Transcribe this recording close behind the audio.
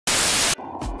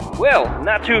Well,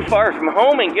 not too far from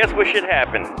home, and guess what should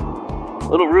happen?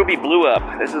 Little Ruby blew up.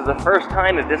 This is the first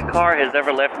time that this car has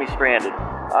ever left me stranded.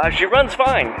 She runs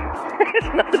fine. It's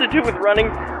nothing to do with running.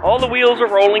 All the wheels are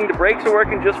rolling, the brakes are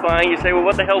working just fine. You say, well,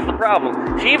 what the hell's the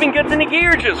problem? She even gets into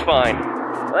gear just fine.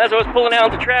 Well, as I was pulling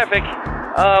out into traffic,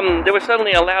 there was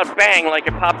suddenly a loud bang like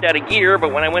it popped out of gear,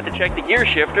 but when I went to check the gear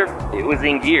shifter, it was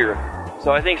in gear.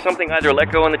 So I think something either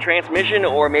let go in the transmission,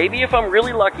 or maybe if I'm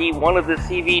really lucky, one of the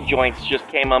CV joints just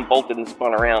came unbolted and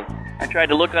spun around. I tried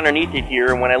to look underneath it here,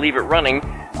 and when I leave it running,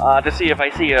 to see if I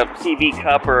see a CV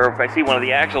cup or if I see one of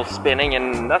the axles spinning,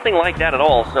 and nothing like that at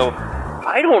all. So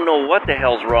I don't know what the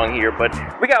hell's wrong here, but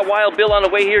we got Wild Bill on the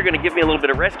way here, gonna give me a little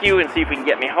bit of rescue and see if we can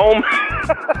get me home.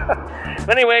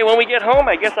 But anyway, when we get home,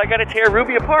 I guess I gotta tear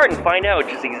Ruby apart and find out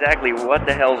just exactly what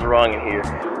the hell's wrong in here.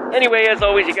 Anyway, as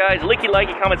always, you guys, like,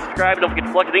 comment, subscribe, don't forget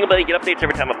to plug the dingle bell, you get updates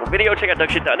every time I upload a video. Check out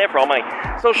duckshit.net for all my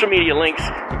social media links.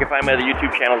 You can find my other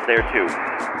YouTube channels there too.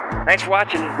 Thanks for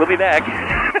watching. We'll be back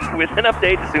with an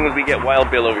update as soon as we get Wild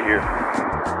Bill over here.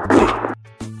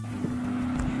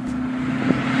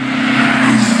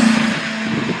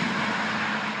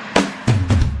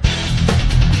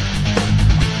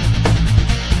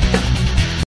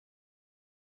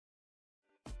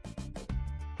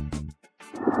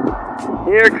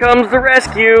 Here comes the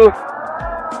rescue. Oh,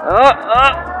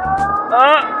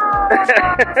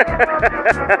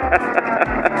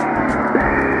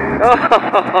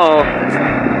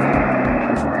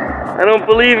 I don't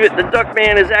believe it. The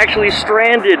Duckman is actually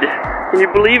stranded. Can you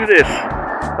believe this?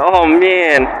 Oh,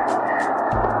 man.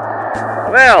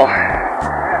 Well,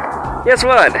 guess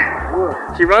what?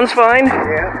 She runs fine.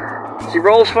 Yeah. She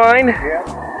rolls fine.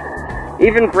 Yeah.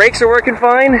 Even brakes are working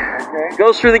fine. Okay.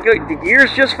 Goes through the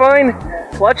gears just fine. Yeah.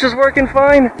 Clutch is working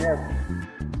fine. Yeah.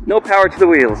 No power to the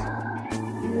wheels.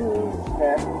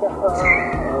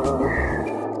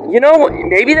 You know,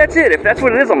 maybe that's it. If that's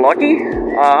what it is, I'm lucky.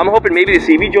 I'm hoping maybe the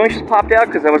CV joint just popped out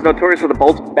because I was notorious for the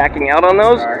bolts backing out on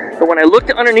those. Right. But when I looked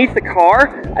underneath the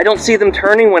car, I don't see them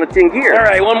turning when it's in gear. All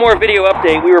right, one more video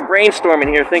update. We were brainstorming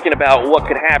here thinking about what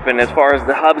could happen as far as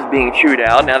the hubs being chewed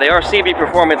out. Now, they are CV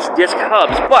Performance disc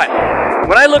hubs, but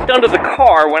when I looked under the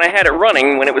car, when I had it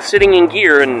running, when it was sitting in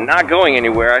gear and not going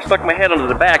anywhere, I stuck my head under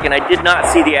the back and I did not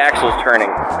see the axles turning.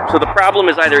 So the problem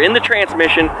is either in the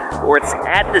transmission or it's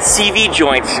at the CV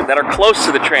joints that are close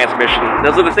to the transmission.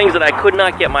 Those are the things that I could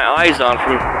not get my eyes on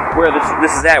from where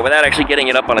this is at without actually getting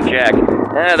it up on a jack.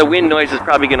 The wind noise is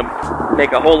probably going to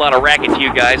make a whole lot of racket to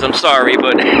you guys. I'm sorry,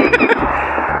 but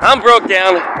I'm broke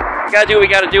down. Gotta do what we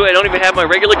gotta do. I don't even have my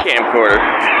regular camcorder.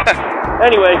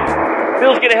 Anyway,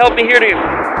 Bill's gonna help me here to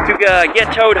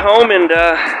get towed home, and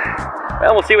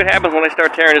well, we'll see what happens when I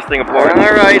start tearing this thing apart.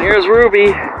 All right, here's Ruby.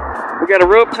 We got a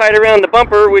rope tied around the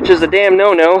bumper, which is a damn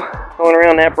no-no, going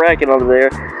around that bracket under there.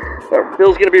 But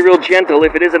Bill's gonna be real gentle.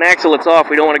 If it is an axle, it's off.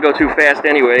 We don't want to go too fast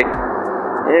anyway.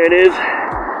 There it is.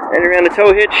 Right around the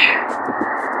tow hitch,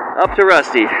 up to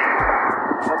Rusty.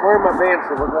 I'm wearing my Vans,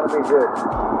 so we're gonna be good.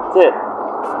 That's it.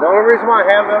 The only reason why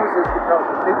I have those is because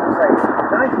the people say,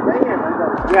 nice van.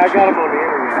 Yeah, I got them on the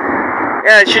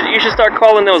internet. Yeah, you should start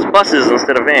calling those buses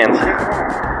instead of vans.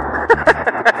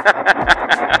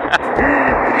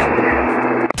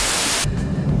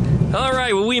 All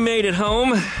right, well, we made it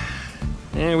home.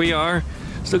 There we are.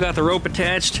 Still got the rope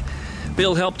attached.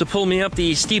 Bill helped to pull me up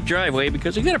the steep driveway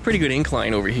because we got a pretty good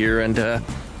incline over here, and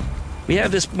we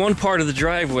have this one part of the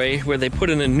driveway where they put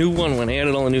in a new one when they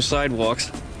added all the new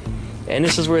sidewalks. And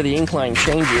this is where the incline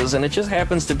changes, and it just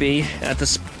happens to be at the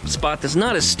spot that's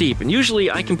not as steep. And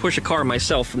usually I can push a car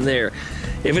myself from there.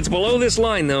 If it's below this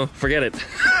line, though, forget it.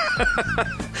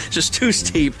 Just too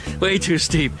steep, way too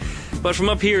steep. But from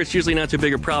up here, it's usually not too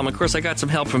big a problem. Of course, I got some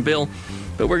help from Bill,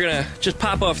 but we're gonna just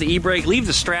pop off the e-brake, leave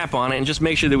the strap on it, and just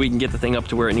make sure that we can get the thing up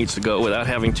to where it needs to go without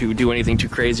having to do anything too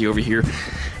crazy over here.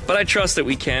 But I trust that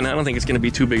we can. I don't think it's gonna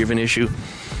be too big of an issue.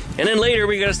 And then later,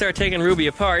 we gotta start taking Ruby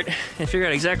apart and figure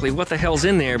out exactly what the hell's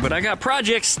in there. But I got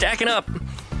projects stacking up.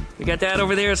 We got that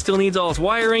over there. It still needs all its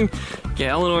wiring. Got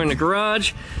Eleanor in the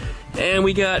garage. And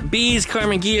we got B's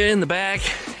Carmen Gia in the back.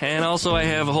 And also I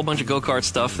have a whole bunch of go-kart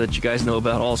stuff that you guys know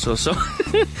about also. So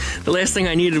the last thing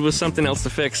I needed was something else to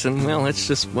fix. And well, that's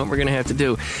just what we're gonna have to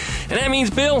do. And that means,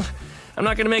 Bill, I'm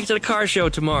not gonna make it to the car show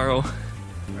tomorrow.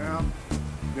 Well,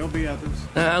 there'll be others.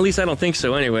 At least I don't think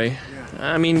so anyway. Yeah.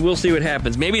 I mean, we'll see what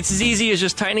happens. Maybe it's as easy as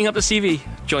just tightening up the CV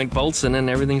joint bolts and then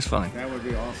everything's fine. That would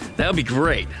be awesome. That would be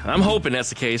great. I'm hoping that's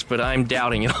the case, but I'm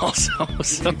doubting it also.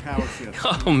 So, power shift.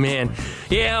 Oh man.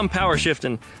 Yeah, I'm power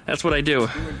shifting. That's what I do.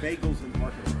 Doing bagels and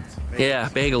market runs. Yeah,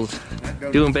 bagels.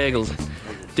 Doing bagels.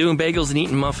 Doing bagels and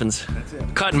eating muffins. That's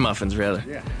it. Cutting muffins, rather.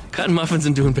 Yeah. Cutting muffins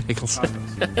and doing bagels.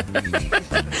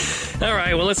 All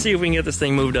right, well, let's see if we can get this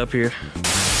thing moved up here.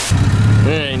 All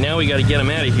right, now we got to get them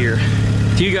out of here.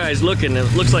 To you guys looking,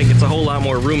 it looks like it's a whole lot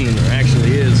more room than there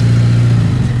actually is.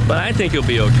 But I think it'll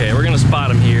be okay. We're going to spot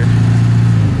them here.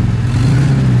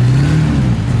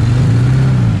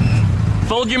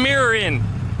 Fold your mirror in.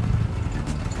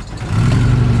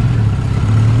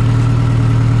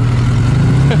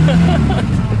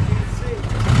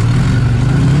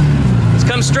 Let's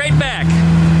come straight back.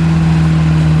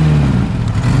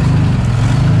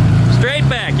 Straight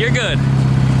back, you're good.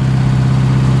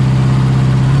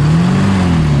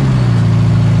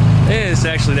 Yes,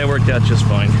 actually, that worked out just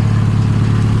fine.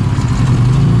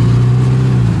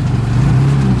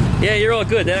 Yeah, you're all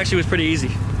good. That actually was pretty easy.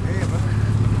 Yeah, but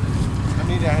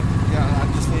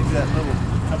I just need that little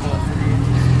couple of 3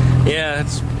 inches. Yeah,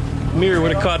 it's mirror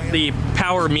would have caught the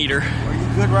power meter. Are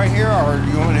you good right here, or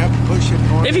do you want to help push it?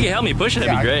 If you can help me push it,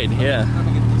 that'd be great. Yeah. Let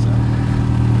me get this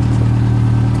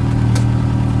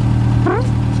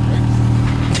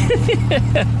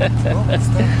out. Well, that's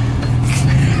done.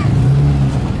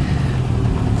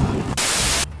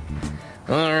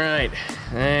 All right,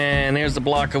 and there's the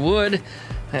block of wood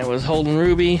that was holding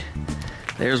Ruby.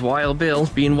 There's Wild Bill,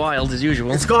 being wild as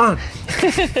usual. It's gone.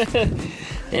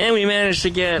 And we managed to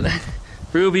get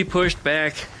Ruby pushed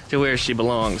back to where she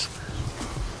belongs.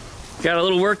 Got a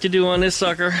little work to do on this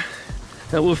sucker,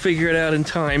 but we'll figure it out in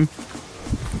time.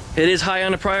 It is high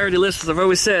on the priority list, as I've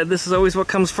always said. This is always what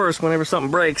comes first whenever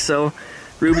something breaks, so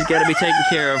Ruby's got to be taken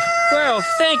care of. Well,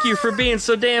 thank you for being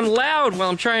so damn loud while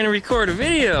I'm trying to record a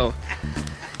video.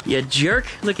 You jerk.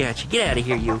 Look at you. Get out of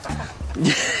here, you.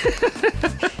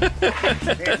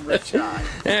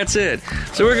 That's it.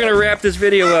 So we're going to wrap this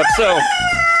video up. So,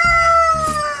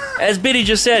 as Biddy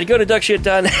just said, go to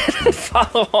duckshit.net and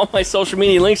follow all my social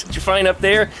media links that you find up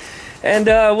there. And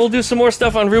we'll do some more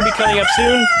stuff on Ruby coming up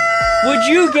soon. Would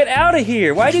you get out of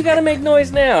here? Why do you got to make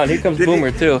noise now? And here comes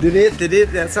Boomer, too. Did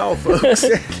it? That's all, folks.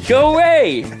 Go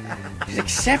away. She's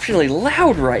exceptionally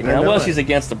loud right now. Well, she's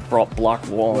against the block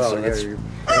wall. Well, so yeah, it's...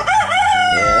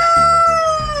 Yeah.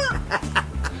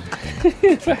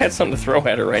 If I had something to throw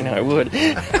at her right now, I would.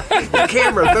 Your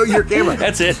camera, throw your camera.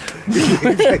 That's it.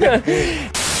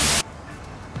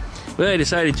 Well, I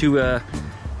decided to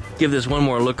give this one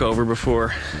more look over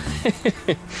before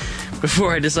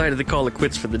I decided to call it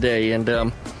quits for the day.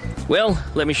 And, well,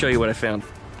 let me show you what I found.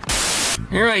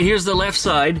 All right, here's the left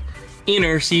side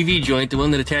inner CV joint, the one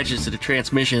that attaches to the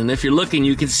transmission. And if you're looking,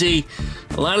 you can see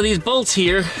a lot of these bolts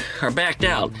here are backed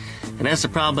out. And that's the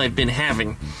problem I've been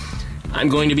having. I'm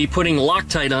going to be putting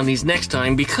Loctite on these next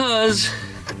time because,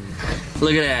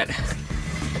 look at that.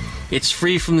 It's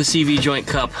free from the CV joint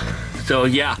cup. So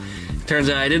yeah, turns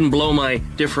out I didn't blow my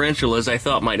differential as I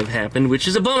thought might have happened, which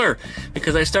is a bummer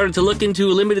because I started to look into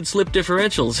limited slip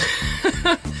differentials.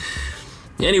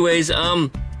 Anyways,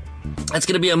 that's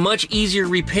going to be a much easier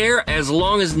repair as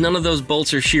long as none of those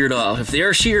bolts are sheared off. If they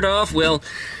are sheared off, well,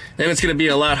 then it's going to be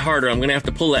a lot harder. I'm going to have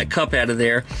to pull that cup out of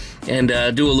there and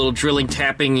do a little drilling,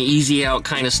 tapping, easy out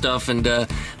kind of stuff and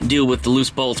deal with the loose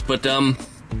bolts. But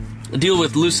deal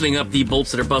with loosening up the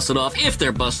bolts that are busted off, if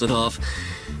they're busted off.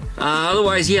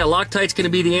 Otherwise, yeah, Loctite's going to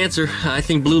be the answer. I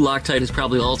think blue Loctite is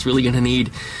probably all it's really going to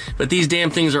need. But these damn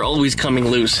things are always coming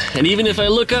loose. And even if I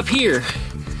look up here,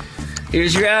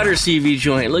 here's your outer CV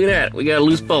joint. Look at that. We got a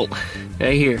loose bolt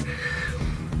right here.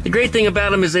 The great thing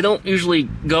about them is they don't usually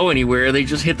go anywhere. They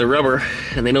just hit the rubber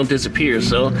and they don't disappear.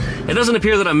 So it doesn't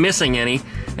appear that I'm missing any,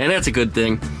 and that's a good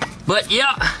thing. But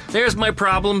yeah, there's my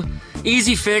problem.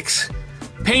 Easy fix.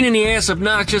 Pain in the ass,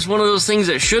 obnoxious. One of those things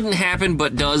that shouldn't happen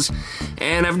but does.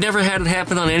 And I've never had it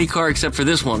happen on any car except for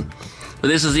this one. But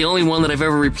this is the only one that I've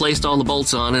ever replaced all the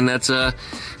bolts on, and that's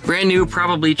brand new,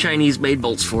 probably Chinese-made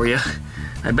bolts for you.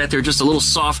 I bet they're just a little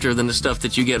softer than the stuff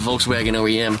that you get Volkswagen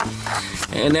OEM.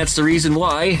 And that's the reason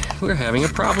why we're having a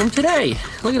problem today.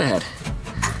 Look at that.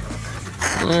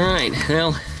 Alright,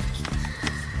 well,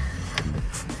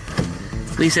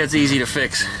 at least that's easy to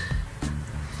fix.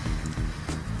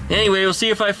 Anyway, we'll see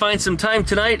if I find some time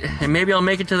tonight, and maybe I'll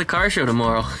make it to the car show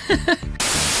tomorrow.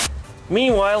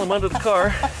 Meanwhile, I'm under the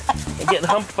car and getting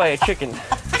humped by a chicken.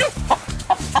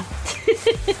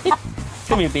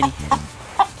 Come here, Biddy.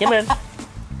 Come on.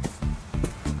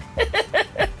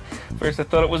 First I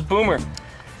thought it was Boomer.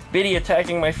 Biddy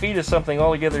attacking my feet is something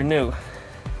altogether new.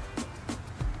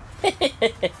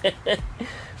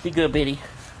 Be good, Biddy.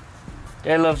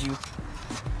 Dad loves you.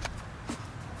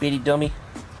 Biddy dummy.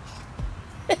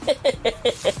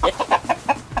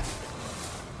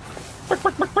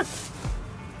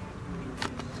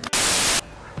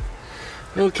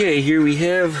 Okay, here we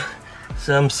have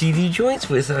some CV joints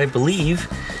with, I believe,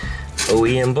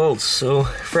 OEM bolts. So,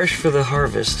 fresh for the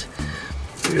harvest.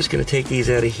 We're just going to take these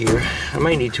out of here. I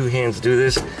might need two hands to do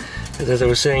this, because as I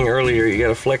was saying earlier, you got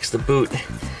to flex the boot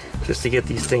just to get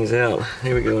these things out.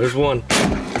 There we go, there's one.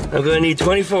 I'm going to need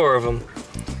 24 of them.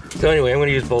 So anyway, I'm going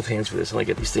to use both hands for this, and I'll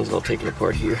get these things all taken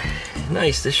apart here.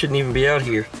 Nice, this shouldn't even be out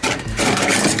here.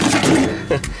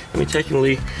 I mean,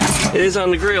 technically, it is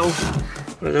on the grill,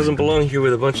 but it doesn't belong here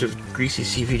with a bunch of greasy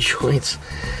CV joints.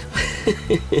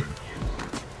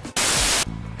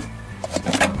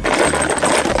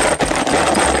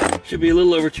 Should be a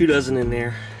little over 2 dozen in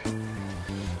there.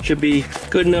 Should be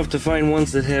good enough to find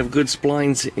ones that have good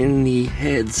splines in the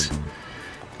heads.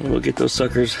 And we'll get those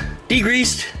suckers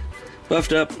degreased,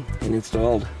 buffed up, and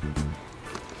installed.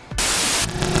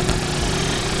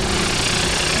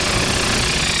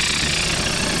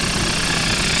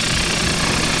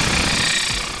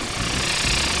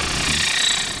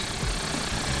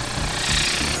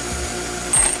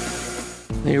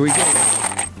 There we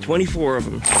go. 24 of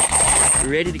them.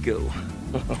 Ready to go.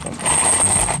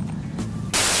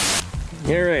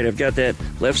 Alright, I've got that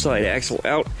left side axle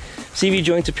out. CV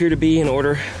joints appear to be in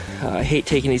order. I hate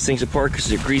taking these things apart because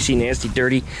they're greasy, nasty,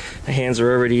 dirty. The hands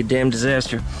are already a damn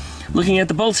disaster. Looking at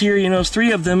the bolts here, you notice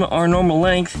 3 of them are normal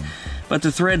length, but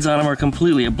the threads on them are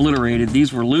completely obliterated.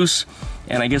 These were loose,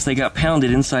 and I guess they got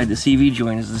pounded inside the CV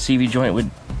joint as the CV joint would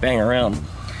bang around.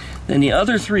 Then the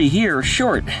other 3 here are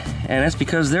short, and that's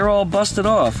because they're all busted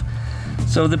off.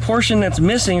 So the portion that's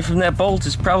missing from that bolt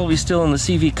is probably still in the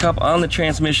CV cup on the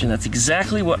transmission. That's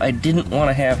exactly what I didn't want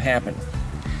to have happen.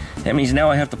 That means now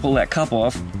I have to pull that cup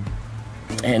off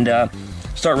and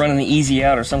start running the easy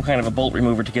out or some kind of a bolt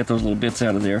remover to get those little bits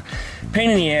out of there.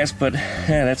 Pain in the ass, but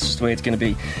that's just the way it's going to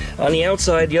be. On the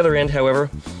outside, the other end, however,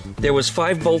 there was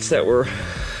 5 bolts that were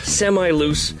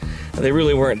semi-loose. They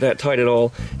really weren't that tight at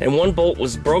all, and 1 bolt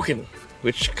was broken,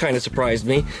 which kind of surprised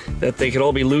me, that they could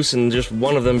all be loose and just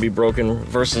one of them be broken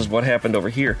versus what happened over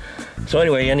here. So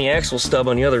anyway, and the axle stub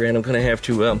on the other end, I'm going to have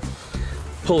to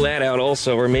pull that out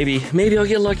also, or maybe I'll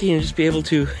get lucky and just be able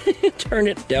to turn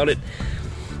it, doubt it.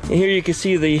 And here you can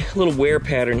see the little wear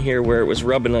pattern here where it was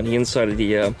rubbing on the inside of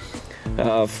the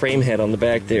frame head on the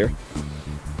back there.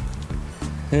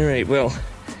 Alright, well,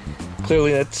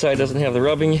 clearly that side doesn't have the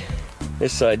rubbing.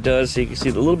 This side does, so you can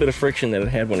see the little bit of friction that it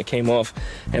had when it came off,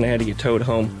 and I had to get towed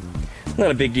home.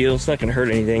 Not a big deal, it's not going to hurt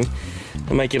anything.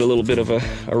 I might get a little bit of a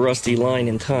rusty line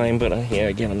in time, but yeah,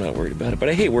 again, I'm not worried about it. But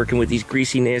I hate working with these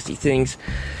greasy, nasty things.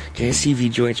 Okay,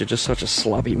 CV joints are just such a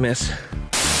sloppy mess.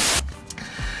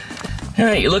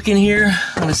 Alright, you look in here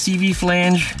on the CV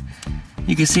flange.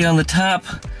 You can see on the top,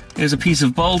 there's a piece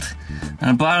of bolt. On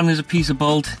the bottom, there's a piece of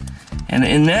bolt. And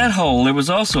in that hole, there was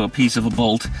also a piece of a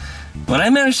bolt. But I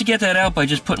managed to get that out by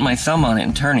just putting my thumb on it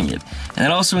and turning it. And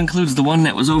that also includes the one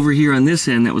that was over here on this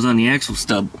end that was on the axle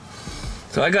stub.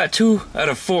 So I got 2 out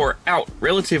of 4 out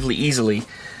relatively easily.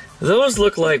 Those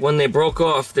look like when they broke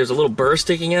off, there's a little burr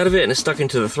sticking out of it and it's stuck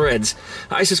into the threads.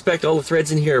 I suspect all the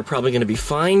threads in here are probably going to be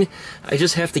fine. I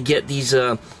just have to get these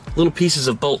little pieces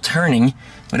of bolt turning,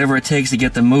 whatever it takes to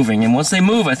get them moving. And once they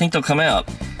move, I think they'll come out.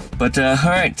 But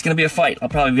alright, it's going to be a fight. I'll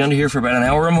probably be under here for about an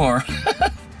hour or more.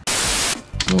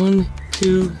 1,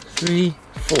 2, 3,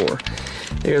 4.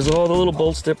 There's all the little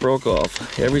bolts that broke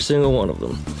off. Every single one of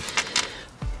them.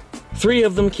 3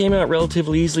 of them came out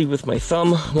relatively easily with my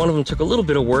thumb. 1 of them took a little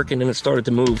bit of work and then it started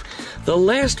to move. The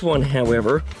last one,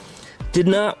 however, did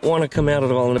not want to come out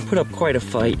at all and it put up quite a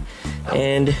fight.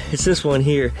 And it's this one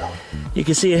here. You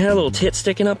can see it had a little tit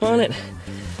sticking up on it.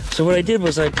 So what I did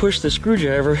was I pushed the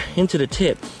screwdriver into the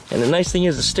tit. And the nice thing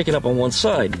is it's sticking up on one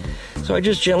side. So I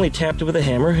just gently tapped it with a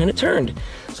hammer and it turned.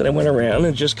 So then I went around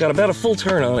and just got about a full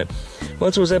turn on it.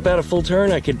 Once it was about a full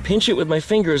turn, I could pinch it with my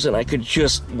fingers and I could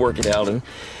just work it out. And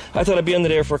I thought I'd be under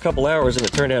there for a couple hours and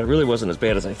it turned out it really wasn't as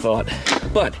bad as I thought.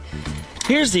 But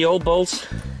here's the old bolts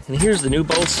and here's the new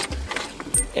bolts.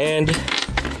 And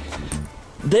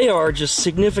they are just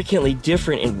significantly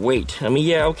different in weight. I mean,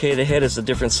 yeah, okay, the head is a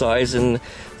different size, and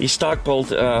the stock bolt,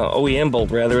 OEM bolt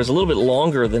rather, is a little bit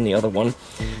longer than the other one,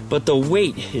 but the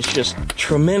weight is just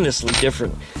tremendously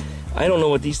different. I don't know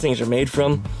what these things are made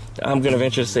from. I'm going to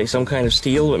venture to say some kind of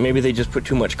steel, but maybe they just put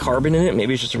too much carbon in it.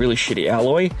 Maybe it's just a really shitty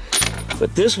alloy.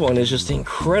 But this one is just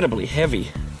incredibly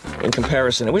heavy in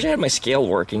comparison. I wish I had my scale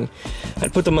working.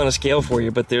 I'd put them on a scale for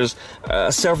you, but there's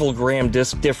several gram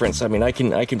difference. I mean, I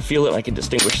can feel it and I can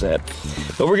distinguish that.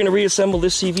 But we're going to reassemble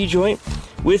this CV joint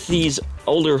with these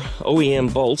older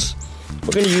OEM bolts.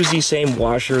 We're going to use these same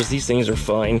washers. These things are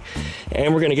fine.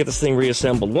 And we're going to get this thing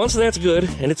reassembled. Once that's good,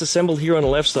 and it's assembled here on the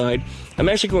left side, I'm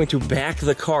actually going to back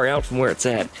the car out from where it's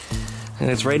at. and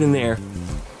it's right in there.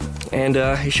 And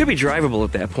it should be drivable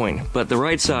at that point, but the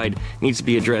right side needs to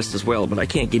be addressed as well, but I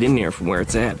can't get in there from where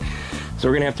it's at. So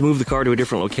we're gonna have to move the car to a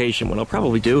different location. What I'll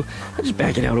probably do, I'll just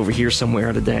back it out over here somewhere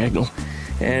at a diagonal.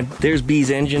 And there's B's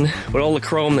engine with all the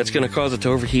chrome that's gonna cause it to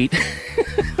overheat.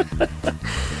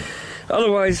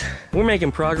 Otherwise, we're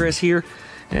making progress here.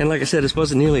 And like I said, this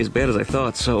wasn't nearly as bad as I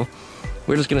thought, so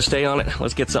we're just gonna stay on it.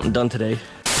 Let's get something done today.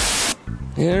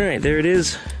 All right, there it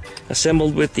is.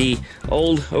 Assembled with the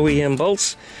old OEM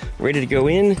bolts, ready to go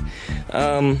in.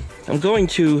 I'm going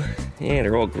to, yeah,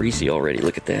 they're all greasy already,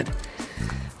 look at that.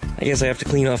 I guess I have to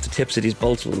clean off the tips of these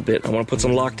bolts a little bit. I want to put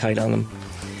some Loctite on them.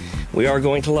 We are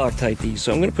going to Loctite these,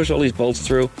 so I'm going to push all these bolts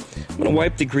through. I'm going to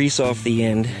wipe the grease off the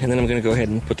end, and then I'm going to go ahead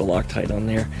and put the Loctite on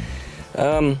there.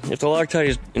 If the Loctite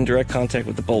is in direct contact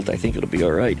with the bolt, I think it'll be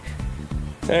alright.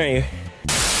 Alright.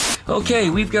 Okay,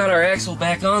 we've got our axle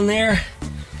back on there.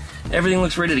 Everything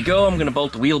looks ready to go. I'm going to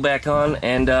bolt the wheel back on,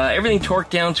 and everything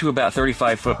torqued down to about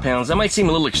 35 foot-pounds. That might seem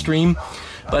a little extreme,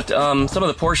 but some of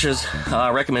the Porsche's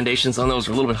recommendations on those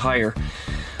are a little bit higher.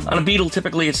 On a Beetle,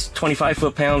 typically it's 25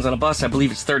 foot-pounds. On a bus, I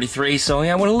believe it's 33, so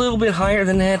yeah, I went a little bit higher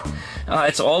than that.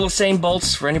 It's all the same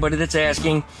bolts for anybody that's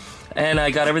asking, and I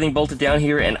got everything bolted down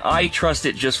here, and I trust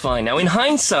it just fine. Now, in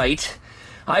hindsight,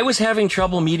 I was having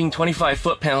trouble meeting 25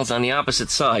 foot-pounds on the opposite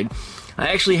side. I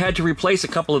actually had to replace a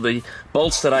couple of the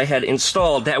bolts that I had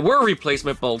installed that were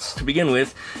replacement bolts to begin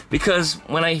with, because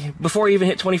before I even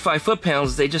hit 25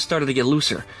 foot-pounds, they just started to get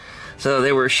looser. So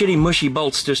they were shitty, mushy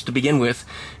bolts just to begin with,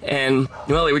 and,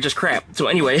 well, they were just crap. So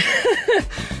anyway,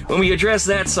 when we address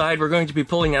that side, we're going to be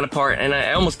pulling that apart, and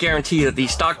I almost guarantee that the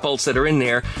stock bolts that are in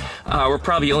there were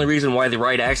probably the only reason why the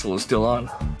right axle is still on.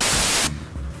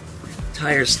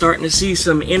 Tire's starting to see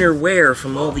some inner wear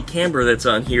from all the camber that's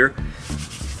on here.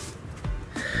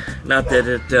 Not that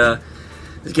it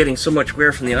is getting so much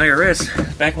wear from the IRS.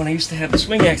 Back when I used to have the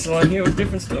swing axle on here, it was a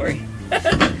different story. If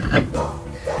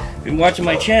you've been watching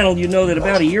my channel, you know that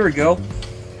about a year ago,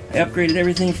 I upgraded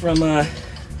everything from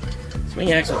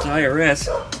swing axle to IRS,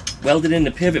 welded in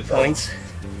the pivot points,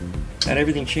 got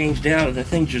everything changed out, and the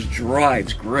thing just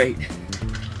drives great.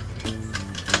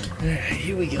 Alright,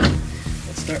 here we go.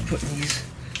 Let's start putting these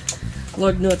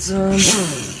lug nuts on.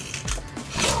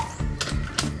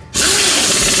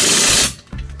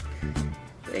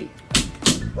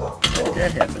 How did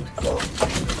that happen?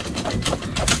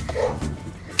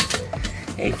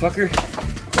 Hey, fucker.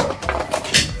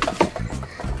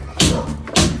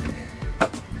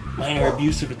 Minor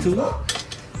abuse of a tool.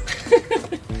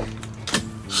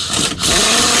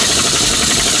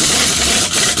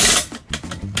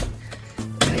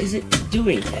 Why is it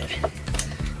doing that?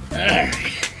 Alright.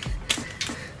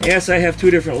 Yes, I have two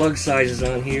different lug sizes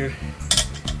on here.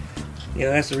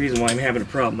 Yeah, that's the reason why I'm having a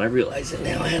problem. I realize it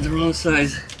now. I had the wrong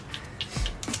size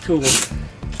tool.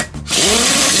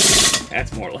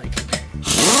 That's more like it.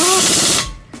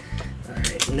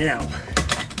 Alright, now.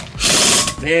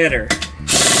 Better.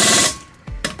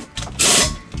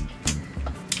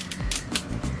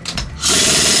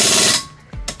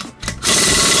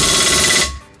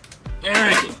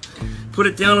 Alright. Put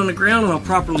it down on the ground and I'll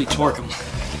properly torque them.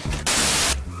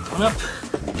 One up.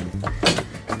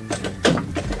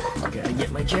 Gotta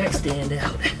get my jack stand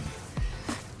out.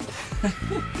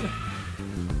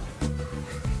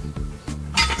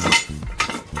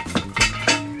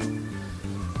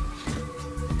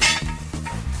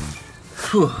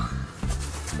 Whew.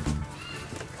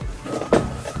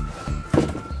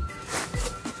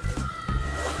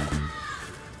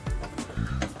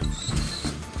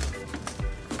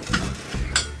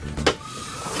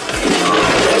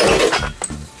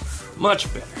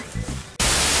 Much better.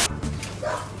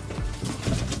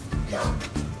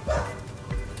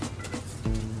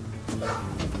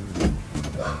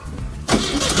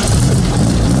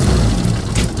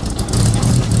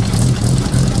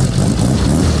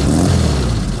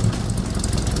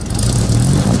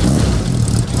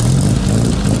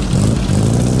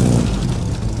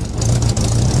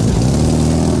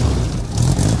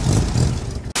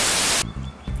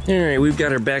 Alright, we've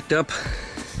got her backed up.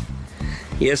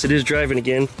 Yes, it is driving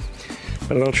again,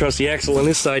 but I don't trust the axle on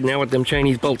this side now with them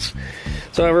Chinese bolts.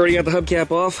 So I've already got the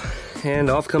hubcap off, and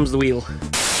off comes the wheel.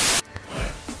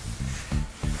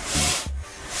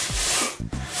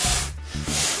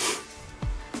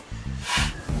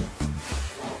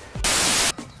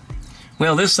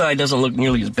 Well, this side doesn't look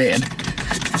nearly as bad.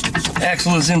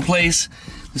 Axle is in place.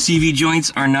 The CV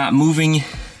joints are not moving.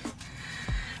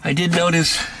 I did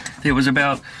notice there was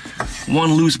about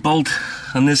one loose bolt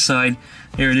on this side.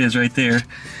 There it is right there.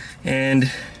 And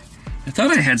I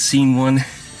thought I had seen one.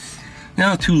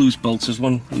 No, two loose bolts. There's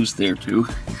one loose there too.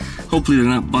 Hopefully they're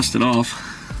not busted off.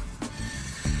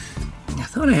 I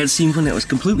thought I had seen one that was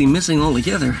completely missing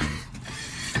altogether.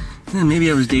 Maybe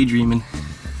I was daydreaming.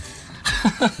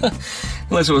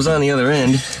 Unless it was on the other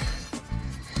end.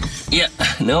 Yeah,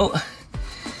 no.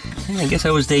 I guess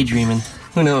I was daydreaming.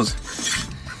 Who knows?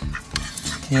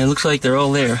 Yeah, it looks like they're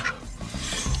all there.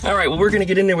 Alright, well, we're going to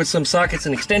get in there with some sockets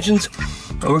and extensions.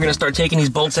 And we're going to start taking these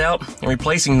bolts out and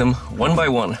replacing them one by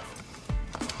one.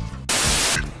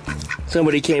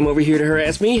 Somebody came over here to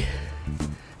harass me.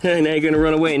 Now you're going to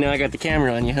run away. Now I got the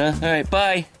camera on you, huh? Alright,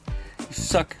 bye. You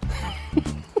suck.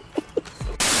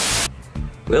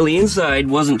 Well, the inside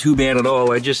wasn't too bad at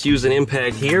all. I just used an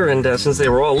impact here, and since they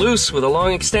were all loose with a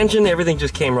long extension, everything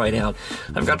just came right out.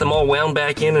 I've got them all wound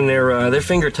back in, and they're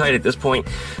finger tight at this point.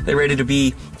 They're ready to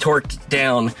be torqued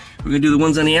down. We're gonna do the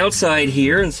ones on the outside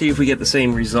here and see if we get the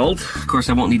same result. Of course,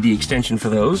 I won't need the extension for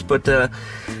those, but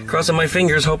crossing my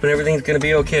fingers, hoping everything's gonna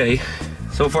be okay.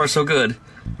 So far, so good.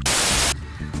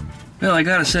 Well, I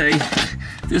gotta say,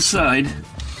 this side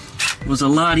was a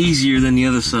lot easier than the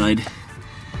other side.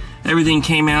 Everything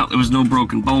came out, there was no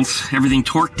broken bolts, everything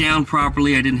torqued down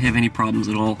properly, I didn't have any problems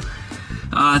at all.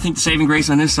 I think the saving grace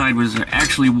on this side was there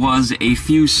actually was a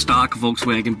few stock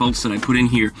Volkswagen bolts that I put in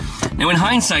here. Now in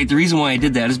hindsight, the reason why I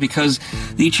did that is because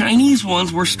the Chinese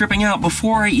ones were stripping out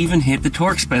before I even hit the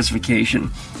torque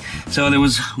specification. So there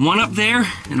was one up there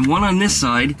and one on this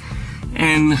side,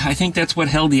 and I think that's what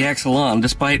held the axle on,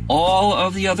 despite all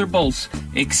of the other bolts,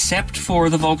 except for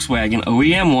the Volkswagen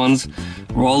OEM ones,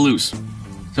 were all loose.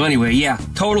 So anyway, yeah,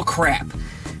 total crap.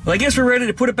 Well, I guess we're ready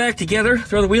to put it back together,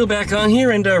 throw the wheel back on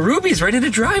here, and Ruby's ready to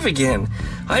drive again.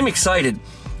 I'm excited.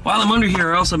 While I'm under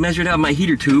here, I also measured out my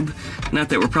heater tube. Not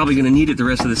that we're probably going to need it the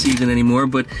rest of the season anymore,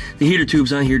 but the heater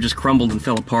tubes on here just crumbled and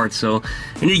fell apart, so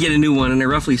I need to get a new one, and they're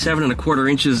roughly 7¼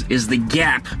 inches is the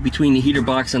gap between the heater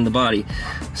box and the body.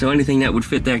 So anything that would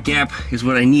fit that gap is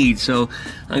what I need, so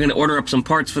I'm going to order up some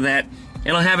parts for that,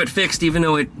 and I'll have it fixed even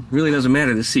though it really doesn't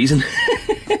matter this season.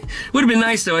 Would have been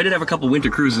nice though, I did have a couple winter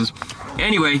cruises.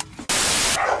 Anyway.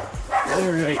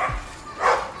 Alright.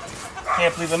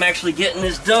 Can't believe I'm actually getting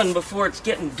this done before it's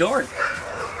getting dark.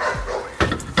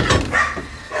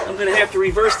 I'm gonna have to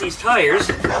reverse these tires.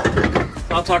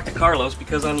 I'll talk to Carlos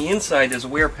because on the inside there's a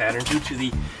wear pattern due to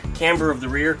the camber of the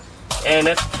rear. And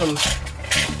that's from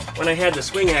when I had the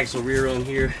swing axle rear on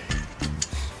here.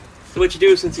 So what you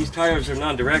do, since these tires are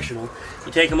non-directional,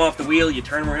 you take them off the wheel, you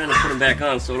turn them around and put them back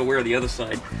on so it'll wear the other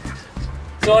side.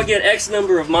 So I'll get X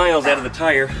number of miles out of the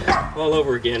tire all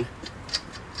over again.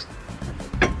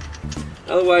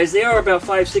 Otherwise, they are about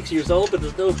 5-6 years old, but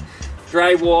there's no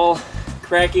drywall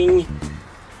cracking.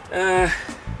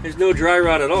 There's no dry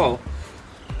rot at all.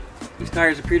 These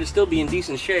tires appear to still be in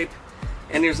decent shape,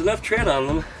 and there's enough tread on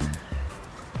them.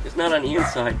 It's not on the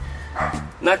inside.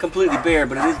 Not completely bare,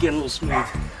 but it is getting a little smooth.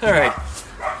 Alright,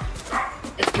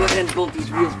 let's go ahead and bolt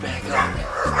these wheels back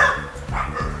on.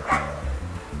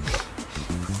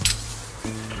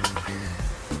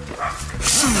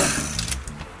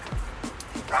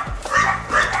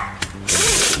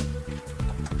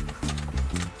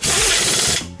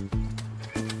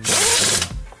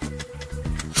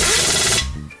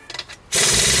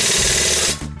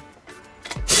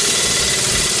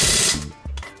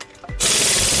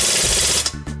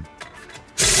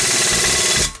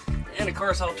 Of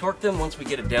course, I'll torque them once we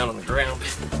get it down on the ground.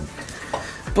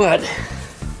 But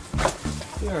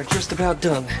we are just about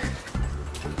done.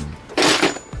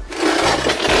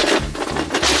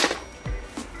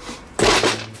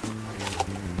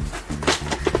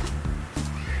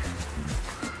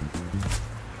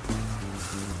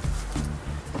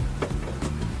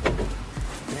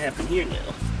 What happened here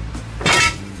now?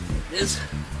 This.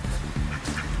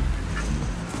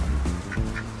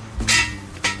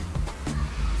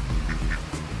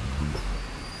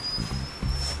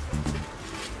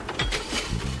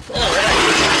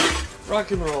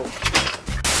 Rock and roll.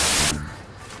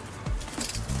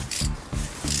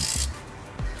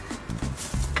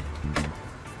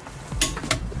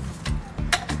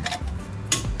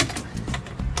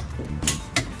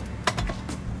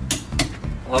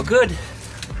 All good.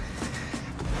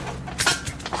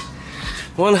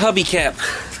 One hubby cap.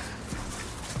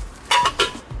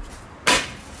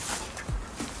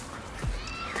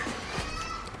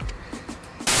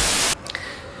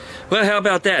 Well, how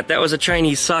about that? That was a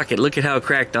Chinese socket. Look at how it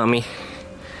cracked on me.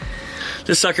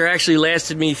 This sucker actually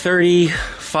lasted me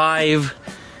 35,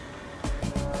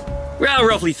 well,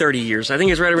 roughly 30 years. I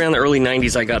think it's right around the early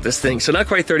 90s I got this thing. So not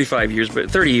quite 35 years, but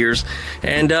 30 years.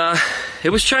 And it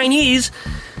was Chinese.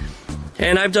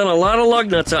 And I've done a lot of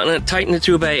lug nuts on it, tightened it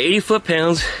to about 80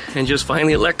 foot-pounds, and just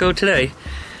finally let go today.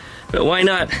 But why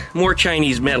not more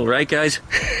Chinese metal, right guys?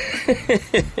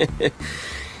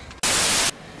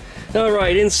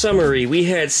 Alright, in summary, we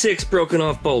had 6 broken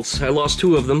off bolts. I lost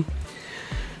 2 of them.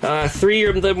 3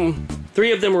 of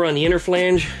them were on the inner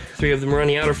flange, 3 of them were on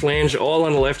the outer flange, all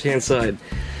on the left-hand side.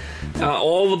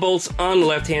 All the bolts on the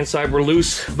left-hand side were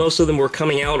loose. Most of them were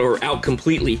coming out or out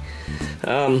completely.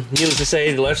 Needless to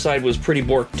say, the left side was pretty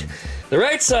borked. The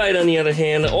right side, on the other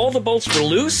hand, all the bolts were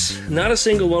loose. Not a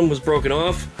single one was broken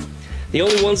off. The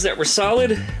only ones that were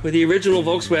solid were the original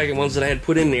Volkswagen ones that I had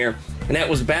put in there. And that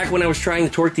was back when I was trying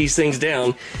to torque these things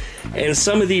down. And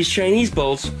some of these Chinese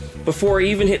bolts, before I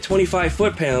even hit 25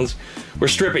 foot-pounds, were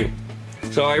stripping.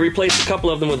 So I replaced a couple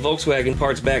of them with Volkswagen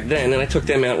parts back then, and I took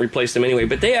them out and replaced them anyway.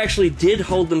 But they actually did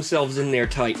hold themselves in there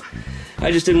tight.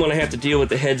 I just didn't want to have to deal with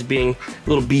the heads being a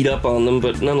little beat up on them,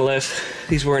 but nonetheless,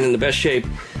 these weren't in the best shape.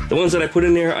 The ones that I put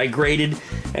in there, I graded,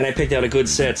 and I picked out a good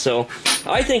set. So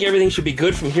I think everything should be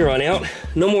good from here on out.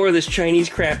 No more of this Chinese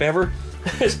crap ever,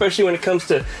 especially when it comes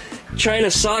to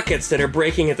China sockets that are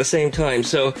breaking at the same time.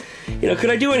 So, you know, could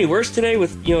I do any worse today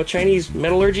with, you know, Chinese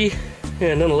metallurgy?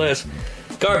 Yeah, nonetheless.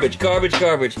 Garbage, garbage,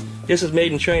 garbage. This is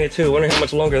made in China too. Wonder how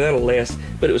much longer that'll last.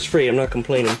 But it was free, I'm not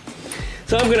complaining.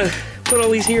 So I'm gonna put all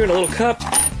these here in a little cup,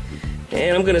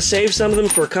 and I'm gonna save some of them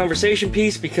for a conversation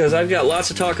piece because I've got lots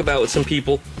to talk about with some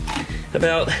people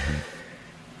about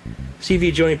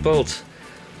CV joint bolts.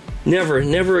 Never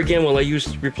again will I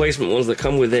use replacement ones that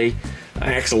come with a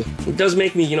axle. It does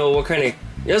make me, you know, it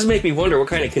does make me wonder what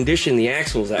kind of condition the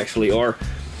axles actually are.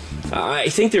 I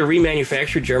think they're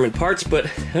remanufactured German parts, but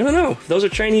I don't know. Those are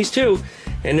Chinese too,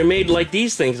 and they're made like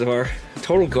these things are.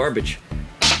 Total garbage.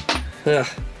 Ugh.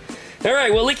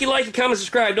 Alright, well, like, comment,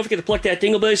 subscribe. Don't forget to pluck that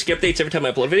dingle bell so you get updates every time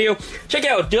I upload a video. Check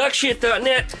out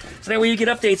duckshit.net, so that way you get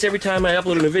updates every time I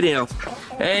upload a new video.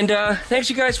 And thanks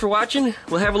you guys for watching.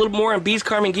 We'll have a little more on Bees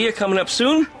Carmen Gear coming up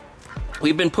soon.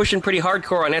 We've been pushing pretty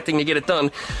hardcore on that thing to get it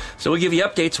done, so we'll give you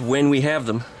updates when we have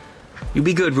them. You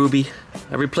be good, Ruby.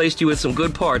 I replaced you with some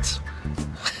good parts.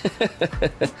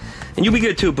 And you be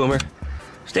good too, Boomer.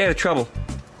 Stay out of trouble.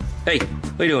 Hey,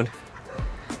 what are you doing?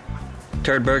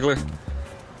 Turd burglar?